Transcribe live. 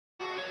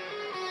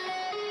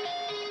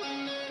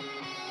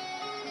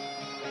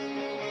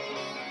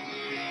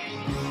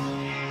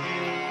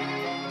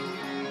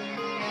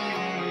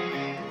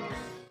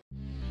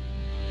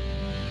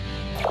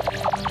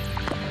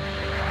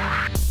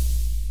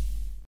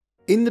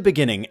In the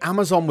beginning,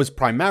 Amazon was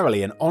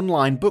primarily an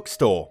online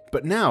bookstore,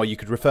 but now you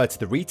could refer to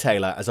the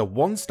retailer as a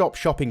one-stop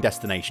shopping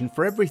destination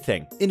for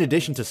everything. In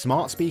addition to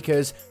smart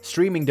speakers,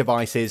 streaming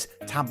devices,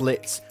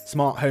 tablets,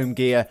 smart home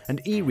gear,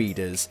 and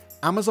e-readers,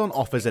 Amazon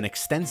offers an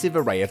extensive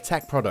array of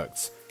tech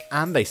products,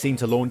 and they seem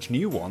to launch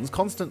new ones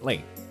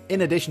constantly.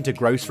 In addition to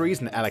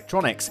groceries and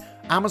electronics,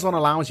 Amazon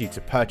allows you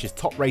to purchase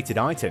top-rated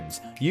items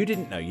you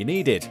didn't know you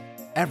needed.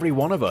 Every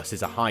one of us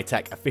is a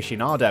high-tech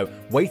aficionado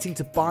waiting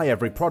to buy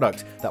every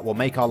product that will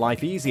make our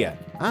life easier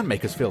and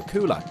make us feel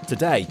cooler.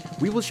 Today,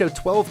 we will show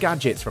 12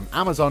 gadgets from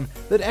Amazon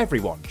that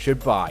everyone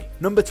should buy.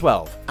 Number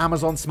 12.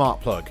 Amazon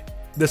Smart Plug.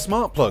 The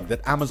smart plug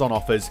that Amazon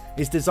offers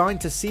is designed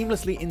to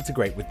seamlessly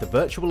integrate with the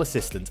virtual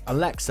assistant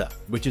Alexa,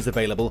 which is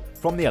available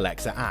from the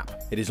Alexa app.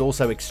 It is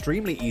also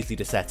extremely easy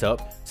to set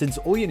up, since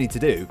all you need to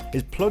do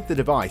is plug the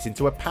device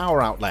into a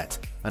power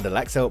outlet, and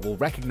Alexa will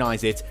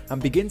recognize it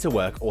and begin to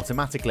work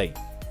automatically.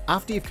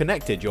 After you've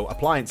connected your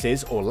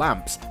appliances or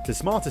lamps to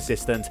Smart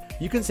Assistant,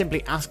 you can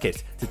simply ask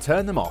it to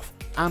turn them off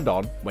and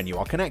on when you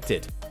are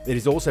connected. It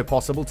is also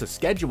possible to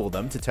schedule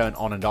them to turn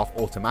on and off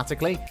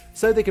automatically,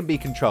 so they can be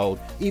controlled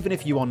even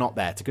if you are not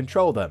there to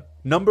control them.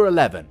 Number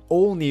 11.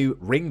 All new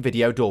Ring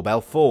Video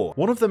Doorbell 4.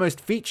 One of the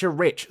most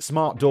feature-rich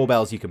smart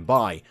doorbells you can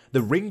buy,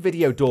 the Ring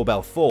Video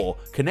Doorbell 4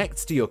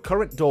 connects to your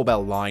current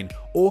doorbell line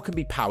or can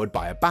be powered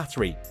by a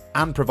battery,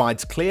 and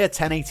provides clear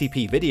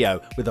 1080p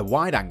video with a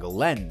wide-angle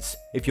lens.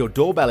 If your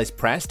doorbell is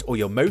pressed or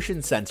your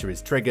motion sensor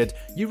is triggered,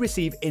 you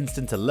receive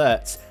instant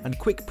alerts and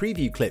quick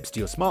preview clips to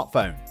your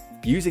smartphone.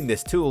 Using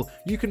this tool,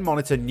 you can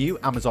monitor new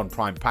Amazon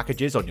Prime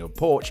packages on your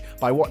porch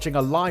by watching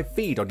a live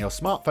feed on your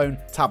smartphone,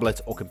 tablet,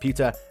 or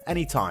computer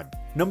anytime.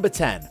 Number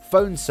 10.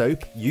 Phone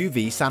Soap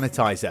UV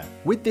Sanitizer.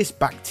 With this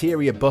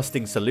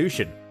bacteria-busting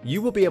solution,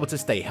 you will be able to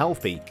stay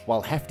healthy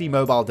while hefty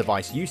mobile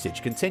device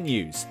usage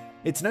continues.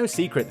 It's no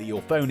secret that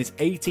your phone is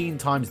 18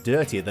 times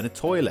dirtier than a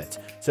toilet,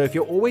 so if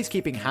you're always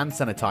keeping hand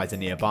sanitizer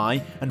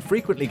nearby and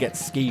frequently get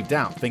skeeved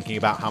out thinking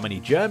about how many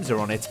germs are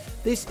on it,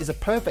 this is a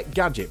perfect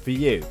gadget for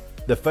you.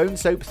 The Phone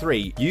Soap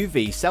 3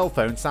 UV Cell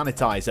Phone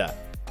Sanitizer.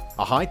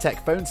 A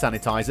high-tech phone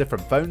sanitizer from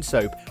Phone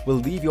Soap will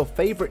leave your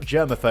favorite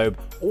germaphobe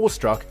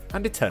awestruck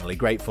and eternally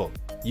grateful.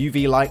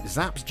 UV light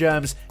zaps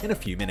germs in a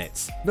few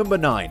minutes. Number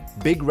 9.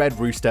 Big Red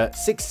Rooster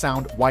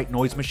 6-sound white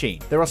noise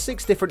machine. There are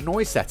 6 different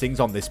noise settings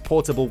on this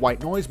portable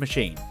white noise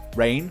machine: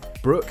 rain,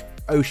 brook,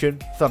 ocean,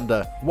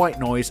 thunder, white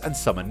noise, and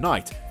summer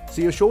night,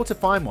 so you're sure to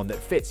find one that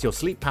fits your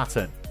sleep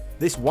pattern.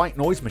 This white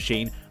noise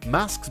machine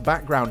masks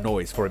background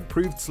noise for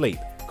improved sleep,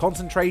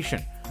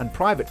 concentration, and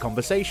private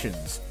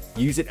conversations.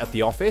 Use it at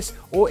the office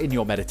or in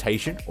your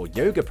meditation or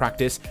yoga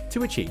practice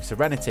to achieve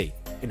serenity.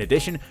 In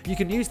addition, you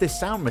can use this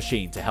sound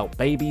machine to help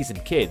babies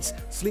and kids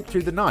sleep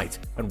through the night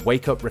and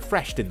wake up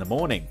refreshed in the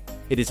morning.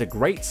 It is a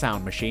great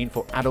sound machine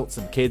for adults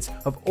and kids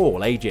of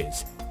all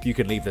ages. You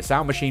can leave the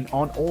sound machine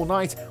on all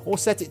night or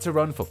set it to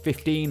run for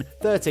 15,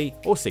 30,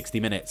 or 60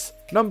 minutes.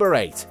 Number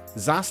 8.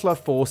 Zassler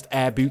Forced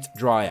Air Boot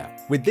Dryer.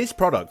 With this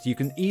product, you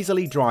can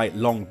easily dry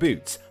long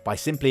boots by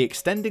simply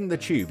extending the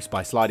tubes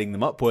by sliding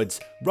them upwards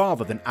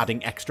rather than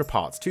adding extra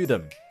parts to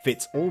them.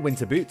 Fits all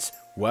winter boots,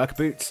 work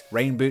boots,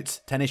 rain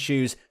boots, tennis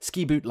shoes,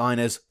 ski boot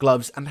liners,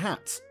 gloves, and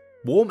hats.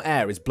 Warm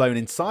air is blown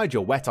inside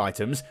your wet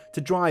items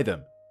to dry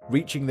them,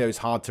 reaching those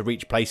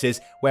hard-to-reach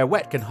places where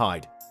wet can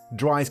hide.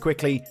 Dries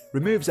quickly,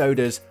 removes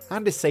odors,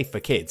 and is safe for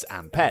kids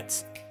and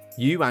pets.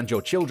 You and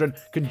your children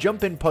can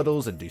jump in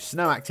puddles and do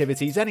snow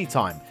activities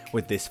anytime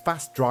with this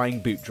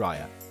fast-drying boot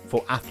dryer.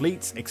 For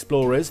athletes,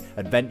 explorers,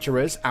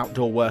 adventurers,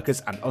 outdoor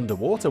workers, and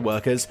underwater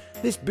workers,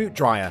 this boot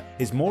dryer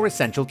is a more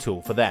essential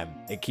tool for them.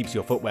 It keeps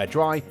your footwear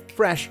dry,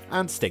 fresh,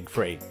 and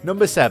stink-free.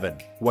 Number 7.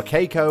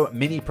 Wakeiko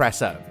Mini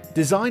Presso.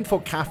 Designed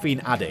for caffeine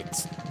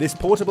addicts, this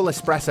portable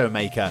espresso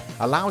maker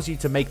allows you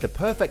to make the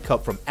perfect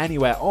cup from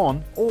anywhere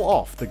on or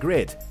off the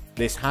grid.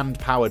 This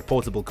hand-powered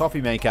portable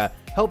coffee maker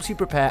helps you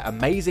prepare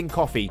amazing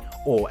coffee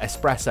or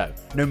espresso,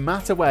 no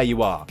matter where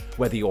you are,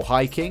 whether you're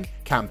hiking,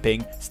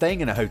 camping,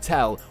 staying in a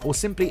hotel, or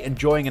simply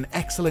enjoying an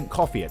excellent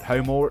coffee at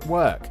home or at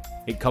work.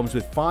 It comes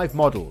with 5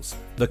 models: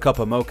 the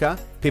Cuppa Mocha,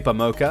 Pippa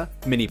Mocha,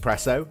 Mini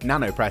Presso,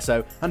 Nano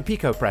Presso, and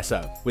Pico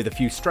Presso. With a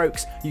few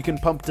strokes, you can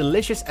pump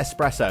delicious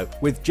espresso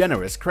with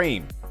generous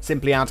cream.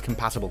 Simply add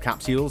compatible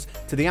capsules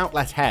to the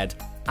outlet head,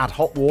 add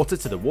hot water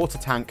to the water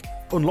tank,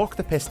 unlock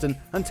the piston,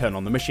 and turn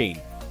on the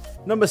machine.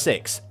 Number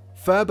 6.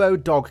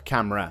 Furbo Dog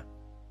Camera.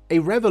 A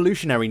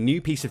revolutionary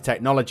new piece of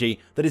technology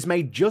that is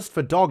made just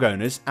for dog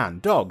owners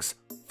and dogs.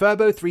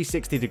 Furbo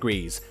 360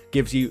 Degrees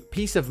gives you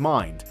peace of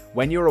mind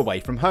when you're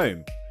away from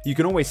home. You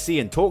can always see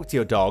and talk to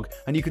your dog,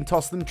 and you can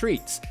toss them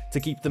treats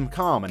to keep them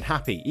calm and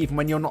happy even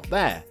when you're not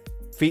there.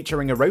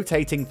 Featuring a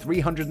rotating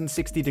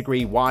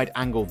 360-degree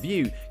wide-angle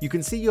view, you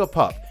can see your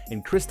pup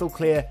in crystal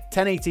clear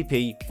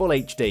 1080p Full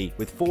HD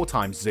with 4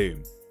 times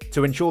zoom.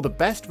 To ensure the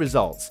best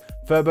results,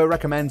 Furbo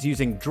recommends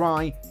using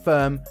dry,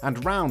 firm,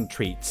 and round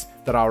treats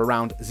that are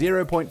around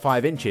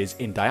 0.5 inches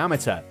in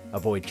diameter.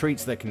 Avoid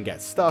treats that can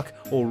get stuck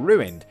or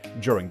ruined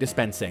during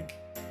dispensing.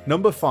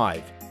 Number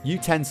 5.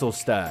 Utensil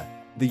Stir.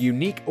 The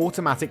unique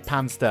automatic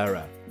pan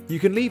stirrer. You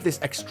can leave this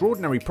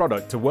extraordinary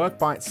product to work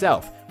by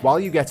itself while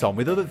you get on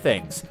with other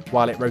things,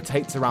 while it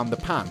rotates around the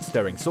pan,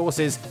 stirring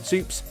sauces,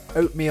 soups,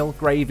 oatmeal,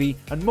 gravy,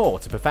 and more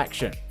to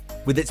perfection.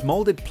 With its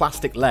molded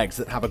plastic legs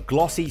that have a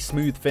glossy,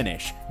 smooth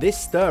finish, this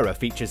stirrer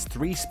features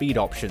 3 speed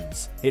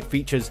options. It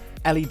features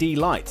LED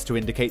lights to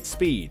indicate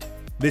speed.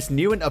 This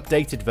new and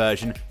updated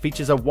version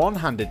features a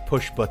one-handed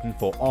push button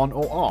for on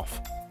or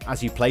off.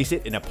 As you place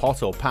it in a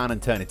pot or pan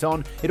and turn it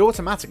on, it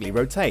automatically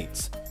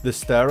rotates. The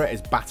stirrer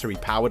is battery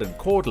powered and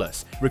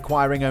cordless,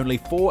 requiring only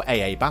 4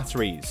 AA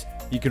batteries.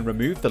 You can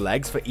remove the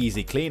legs for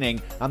easy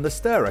cleaning, and the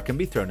stirrer can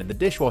be thrown in the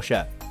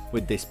dishwasher.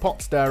 With this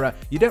pot stirrer,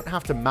 you don't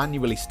have to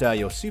manually stir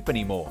your soup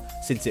anymore,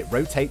 since it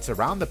rotates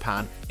around the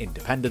pan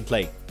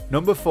independently.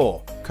 Number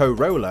 4.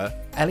 Co-Roller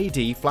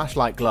LED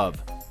Flashlight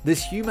Glove.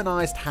 This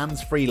humanized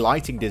hands-free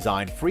lighting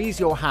design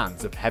frees your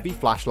hands of heavy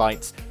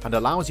flashlights and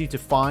allows you to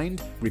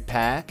find,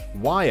 repair,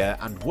 wire,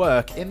 and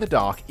work in the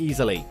dark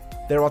easily.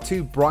 There are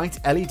 2 bright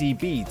LED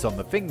beads on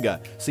the finger,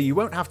 so you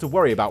won't have to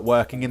worry about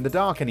working in the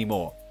dark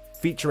anymore.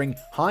 Featuring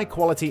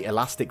high-quality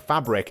elastic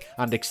fabric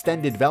and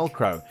extended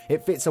Velcro,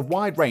 it fits a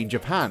wide range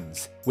of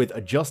hands. With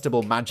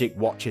adjustable Magic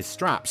Watches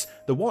straps,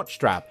 the watch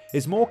strap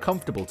is more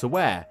comfortable to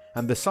wear,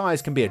 and the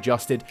size can be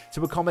adjusted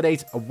to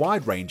accommodate a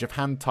wide range of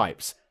hand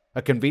types.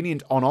 A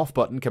convenient on-off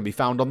button can be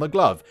found on the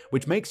glove,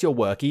 which makes your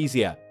work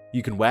easier.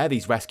 You can wear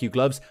these rescue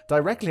gloves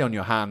directly on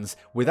your hands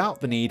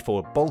without the need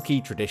for bulky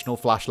traditional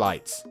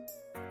flashlights.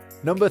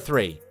 Number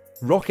 3.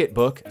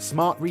 Rocketbook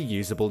Smart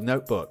Reusable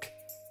Notebook.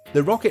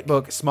 The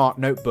Rocketbook Smart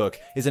Notebook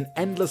is an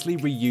endlessly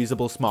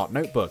reusable smart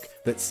notebook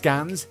that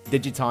scans,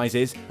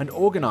 digitizes, and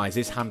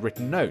organizes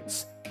handwritten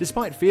notes.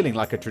 Despite feeling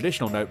like a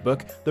traditional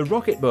notebook, the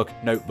Rocketbook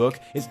Notebook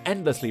is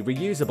endlessly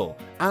reusable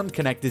and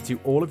connected to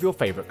all of your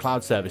favorite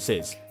cloud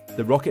services.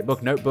 The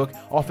Rocketbook Notebook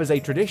offers a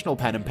traditional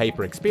pen and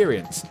paper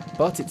experience,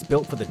 but it's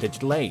built for the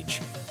digital age.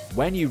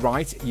 When you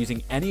write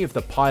using any of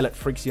the Pilot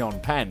Friction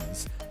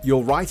pens,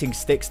 your writing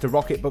sticks to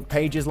Rocketbook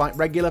pages like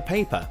regular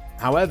paper.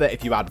 However,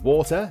 if you add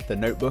water, the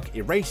notebook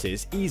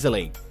erases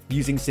easily.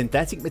 Using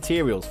synthetic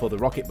materials for the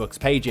Rocketbook's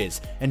pages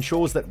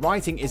ensures that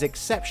writing is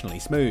exceptionally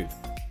smooth.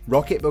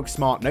 Rocketbook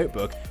Smart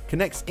Notebook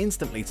connects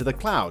instantly to the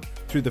cloud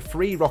through the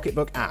free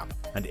Rocketbook app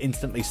and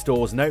instantly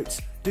stores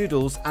notes,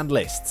 doodles, and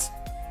lists.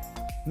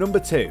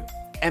 Number 2.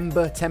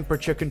 Ember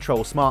Temperature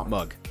Control Smart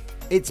Mug.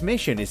 Its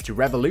mission is to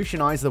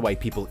revolutionize the way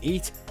people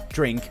eat,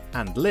 drink,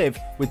 and live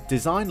with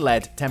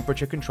design-led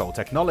temperature control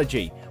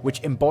technology,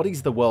 which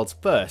embodies the world's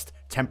first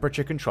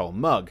temperature control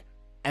mug.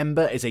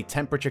 Ember is a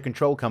temperature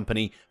control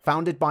company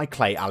founded by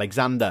Clay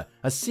Alexander,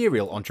 a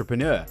serial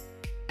entrepreneur.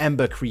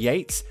 Ember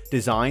creates,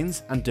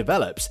 designs, and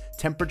develops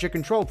temperature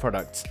control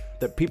products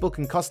that people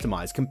can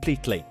customize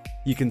completely.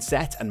 You can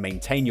set and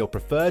maintain your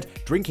preferred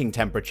drinking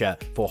temperature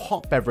for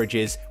hot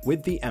beverages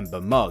with the Ember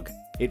mug.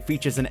 It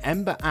features an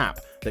Ember app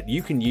that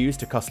you can use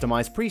to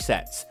customize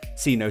presets,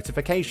 see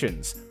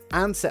notifications,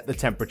 and set the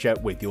temperature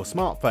with your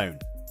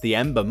smartphone. The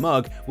Ember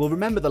mug will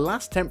remember the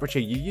last temperature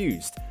you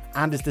used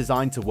and is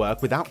designed to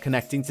work without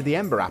connecting to the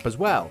Ember app as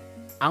well.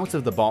 Out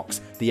of the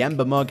box, the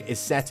Ember mug is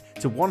set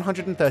to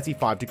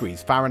 135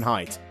 degrees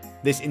Fahrenheit.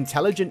 This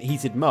intelligent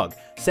heated mug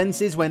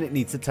senses when it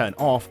needs to turn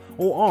off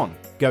or on,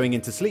 going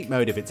into sleep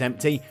mode if it's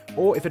empty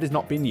or if it has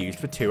not been used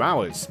for 2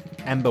 hours.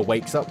 Ember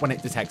wakes up when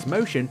it detects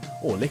motion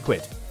or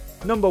liquid.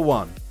 Number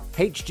 1.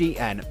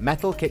 HGN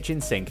Metal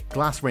Kitchen Sink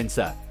Glass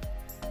Rinser.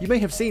 You may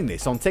have seen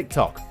this on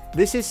TikTok.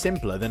 This is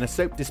simpler than a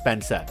soap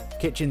dispenser,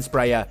 kitchen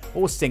sprayer,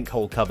 or sink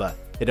hole cover.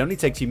 It only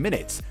takes you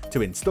minutes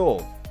to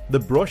install. The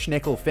brushed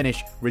nickel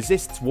finish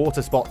resists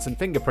water spots and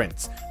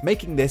fingerprints,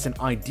 making this an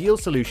ideal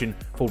solution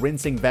for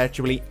rinsing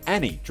virtually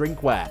any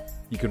drinkware.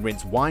 You can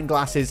rinse wine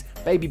glasses,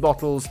 baby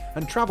bottles,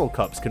 and travel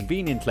cups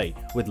conveniently,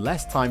 with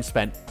less time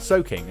spent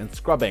soaking and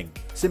scrubbing.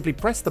 Simply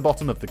press the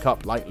bottom of the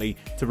cup lightly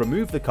to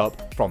remove the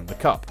cup from the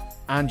cup,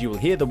 and you will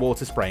hear the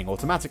water spraying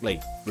automatically.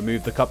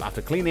 Remove the cup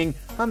after cleaning,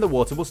 and the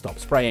water will stop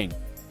spraying.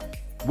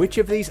 Which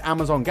of these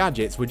Amazon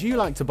gadgets would you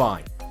like to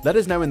buy? Let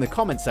us know in the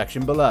comments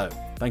section below.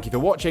 Thank you for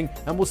watching,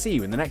 and we'll see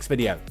you in the next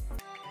video.